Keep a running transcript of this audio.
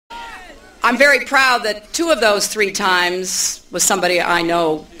I'm very proud that 2 of those 3 times was somebody I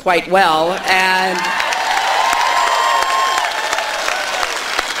know quite well. And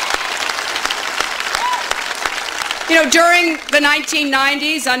you know, during the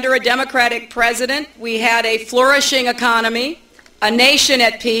 1990s, under a Democratic president, we had a flourishing economy, a nation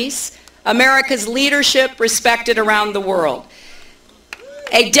at peace, America's leadership respected around the world.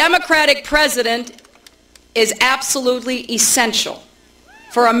 A Democratic president is absolutely essential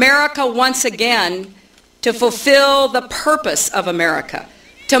for America once again to fulfill the purpose of America,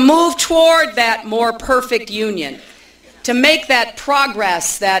 to move toward that more perfect union, to make that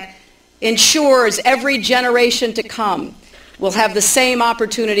progress that ensures every generation to come will have the same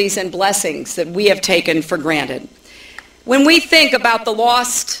opportunities and blessings that we have taken for granted. When we think about the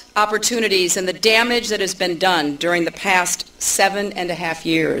lost opportunities and the damage that has been done during the past 7.5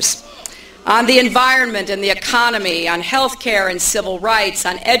 years, on the environment and the economy, on health care and civil rights,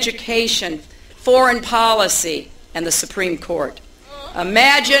 on education, foreign policy, and the Supreme Court,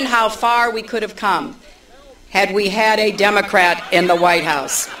 imagine how far we could have come had we had a Democrat in the White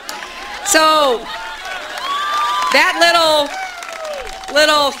House. So that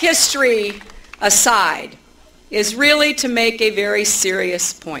little history aside is really to make a very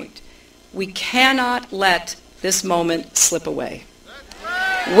serious point. We cannot let this moment slip away.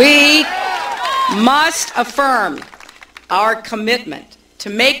 We must affirm our commitment to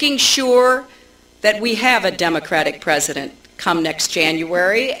making sure that we have a Democratic president come next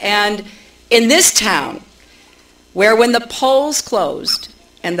January. And in this town, where when the polls closed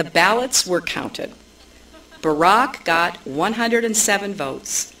and the ballots were counted, Barack got 107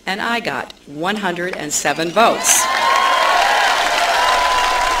 votes, and I got 107 votes.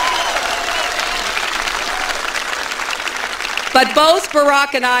 But both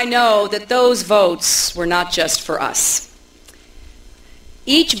Barack and I know that those votes were not just for us.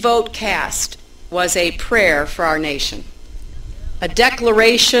 Each vote cast was a prayer for our nation, a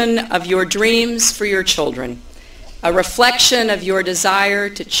declaration of your dreams for your children, a reflection of your desire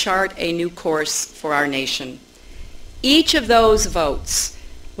to chart a new course for our nation. Each of those votes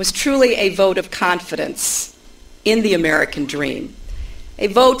was truly a vote of confidence in the American dream, a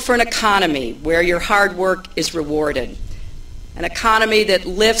vote for an economy where your hard work is rewarded, an economy that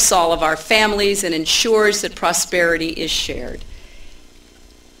lifts all of our families and ensures that prosperity is shared.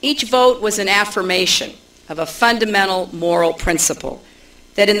 Each vote was an affirmation of a fundamental moral principle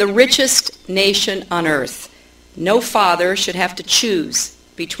that in the richest nation on earth, no father should have to choose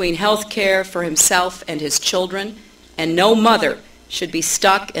between health care for himself and his children, and no mother should be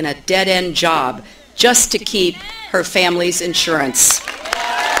stuck in a dead-end job just to keep her family's insurance.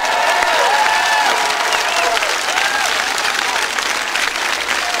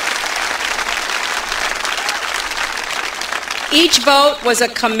 Each vote was a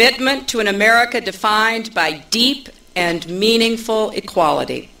commitment to an America defined by deep and meaningful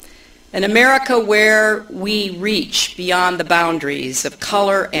equality. An America where we reach beyond the boundaries of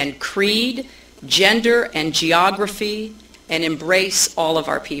color and creed, gender and geography, and embrace all of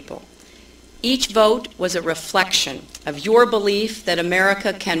our people. Each vote was a reflection of your belief that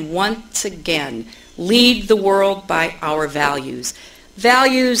America can once again lead the world by our values,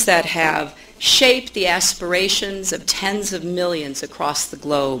 values that have shaped the aspirations of tens of millions across the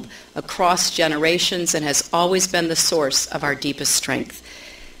globe, across generations, and has always been the source of our deepest strength.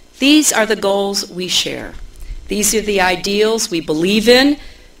 These are the goals we share. These are the ideals we believe in.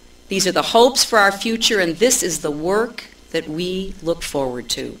 These are the hopes for our future, and this is the work that we look forward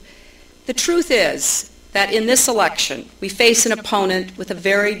to. The truth is that in this election, we face an opponent with a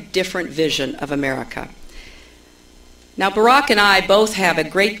very different vision of America. Now, Barack and I both have a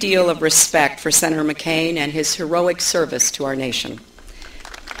great deal of respect for Senator McCain and his heroic service to our nation.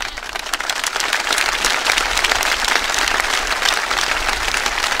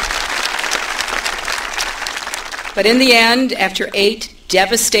 But in the end, after 8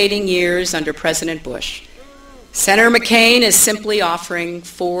 devastating years under President Bush, Senator McCain is simply offering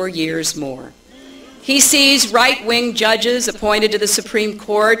 4 years more. He sees right-wing judges appointed to the Supreme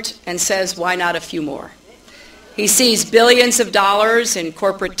Court and says, why not a few more? He sees billions of dollars in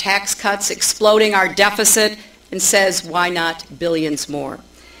corporate tax cuts exploding our deficit and says, why not billions more?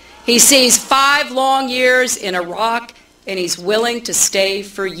 He sees 5 long years in Iraq, and he's willing to stay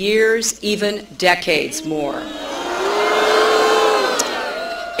for years, even decades more.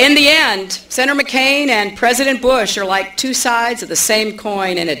 In the end, Senator McCain and President Bush are like 2 sides of the same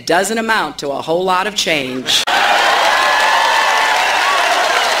coin, and it doesn't amount to a whole lot of change.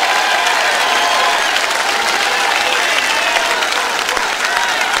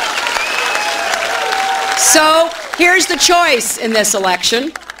 So here's the choice in this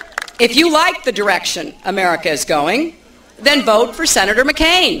election. If you like the direction America is going, then vote for Senator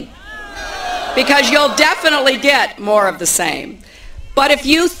McCain, because you'll definitely get more of the same. But if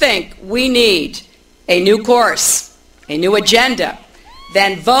you think we need a new course, a new agenda,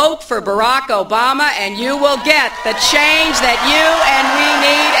 then vote for Barack Obama and you will get the change that you and we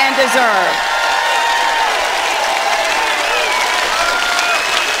need and deserve.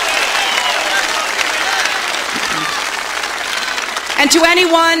 And to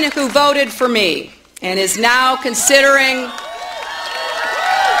anyone who voted for me and is now considering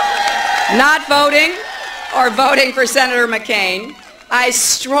not voting or voting for Senator McCain, I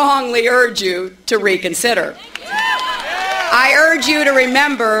strongly urge you to reconsider. I urge you to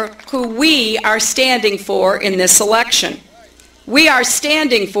remember who we are standing for in this election. We are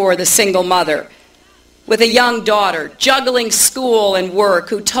standing for the single mother with a young daughter, juggling school and work,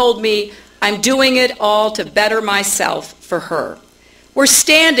 who told me, I'm doing it all to better myself for her. We're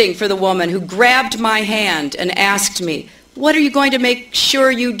standing for the woman who grabbed my hand and asked me, what are you going to make sure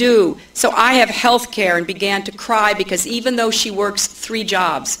you do? So I have health care, and began to cry because even though she works 3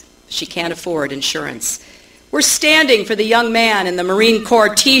 jobs, she can't afford insurance. We're standing for the young man in the Marine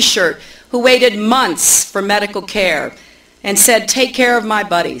Corps T-shirt who waited months for medical care and said, take care of my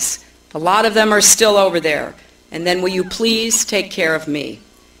buddies. A lot of them are still over there. And then will you please take care of me?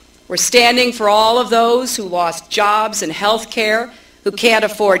 We're standing for all of those who lost jobs and health care, who can't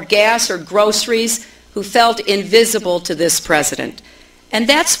afford gas or groceries, who felt invisible to this president. And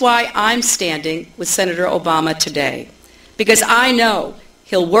that's why I'm standing with Senator Obama today, because I know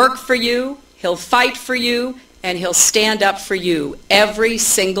he'll work for you, he'll fight for you, and he'll stand up for you every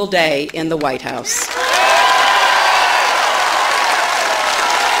single day in the White House.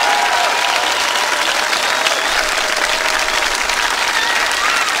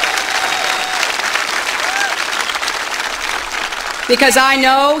 Because I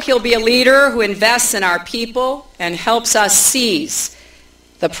know he'll be a leader who invests in our people and helps us seize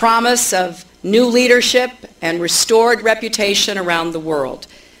the promise of new leadership and restored reputation around the world.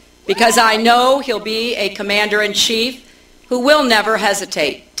 Because I know he'll be a commander-in-chief who will never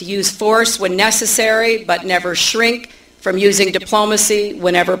hesitate to use force when necessary, but never shrink from using diplomacy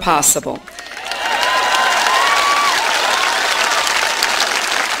whenever possible.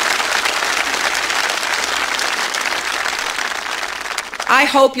 I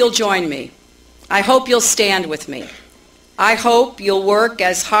hope you'll join me. I hope you'll stand with me. I hope you'll work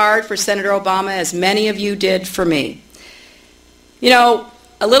as hard for Senator Obama as many of you did for me. You know,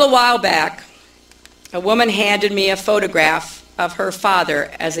 a little while back, a woman handed me a photograph of her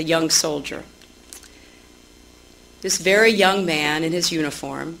father as a young soldier. This very young man in his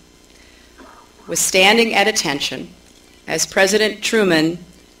uniform was standing at attention as President Truman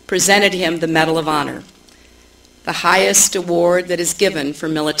presented him the Medal of Honor, the highest award that is given for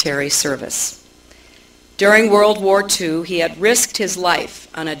military service. During World War II, he had risked his life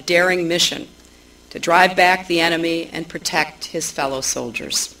on a daring mission to drive back the enemy and protect his fellow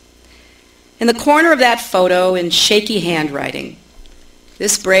soldiers. In the corner of that photo, in shaky handwriting,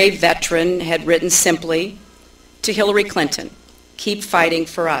 this brave veteran had written simply, to Hillary Clinton, keep fighting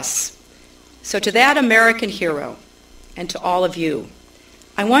for us. So to that American hero, and to all of you,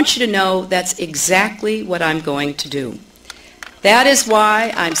 I want you to know that's exactly what I'm going to do. That is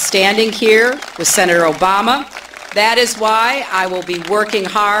why I'm standing here with Senator Obama. That is why I will be working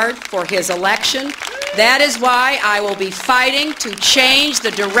hard for his election. That is why I will be fighting to change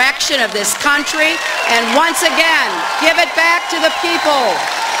the direction of this country and once again give it back to the people.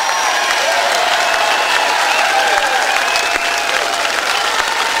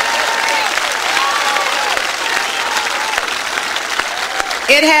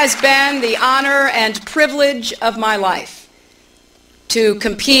 It has been the honor and privilege of my life to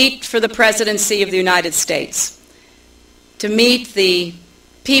compete for the presidency of the United States, to meet the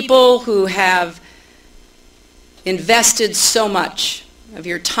people who have invested so much of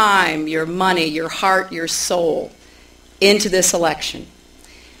your time, your money, your heart, your soul into this election,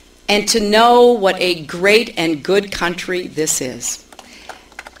 and to know what a great and good country this is.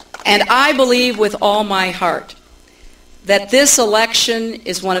 And I believe with all my heart that this election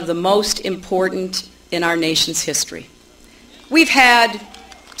is one of the most important in our nation's history. We've had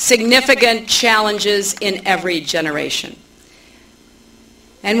significant challenges in every generation.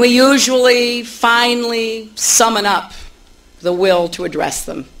 And we usually finally summon up the will to address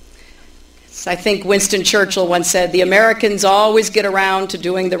them. I think Winston Churchill once said, the Americans always get around to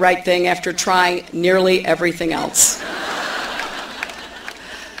doing the right thing after trying nearly everything else.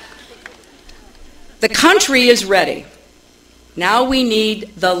 The country is ready. Now we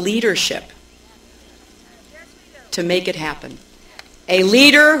need the leadership to make it happen. a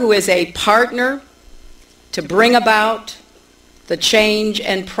leader who is a partner to bring about the change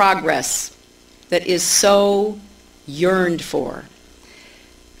and progress that is so yearned for.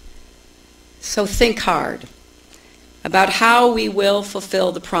 So think hard about how we will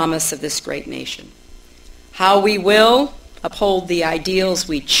fulfill the promise of this great nation, how we will uphold the ideals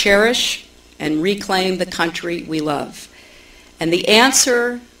we cherish and reclaim the country we love. And the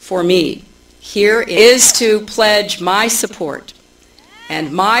answer for me here is to pledge my support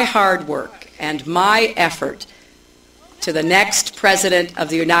and my hard work and my effort to the next President of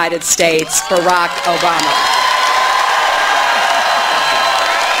the United States, Barack Obama.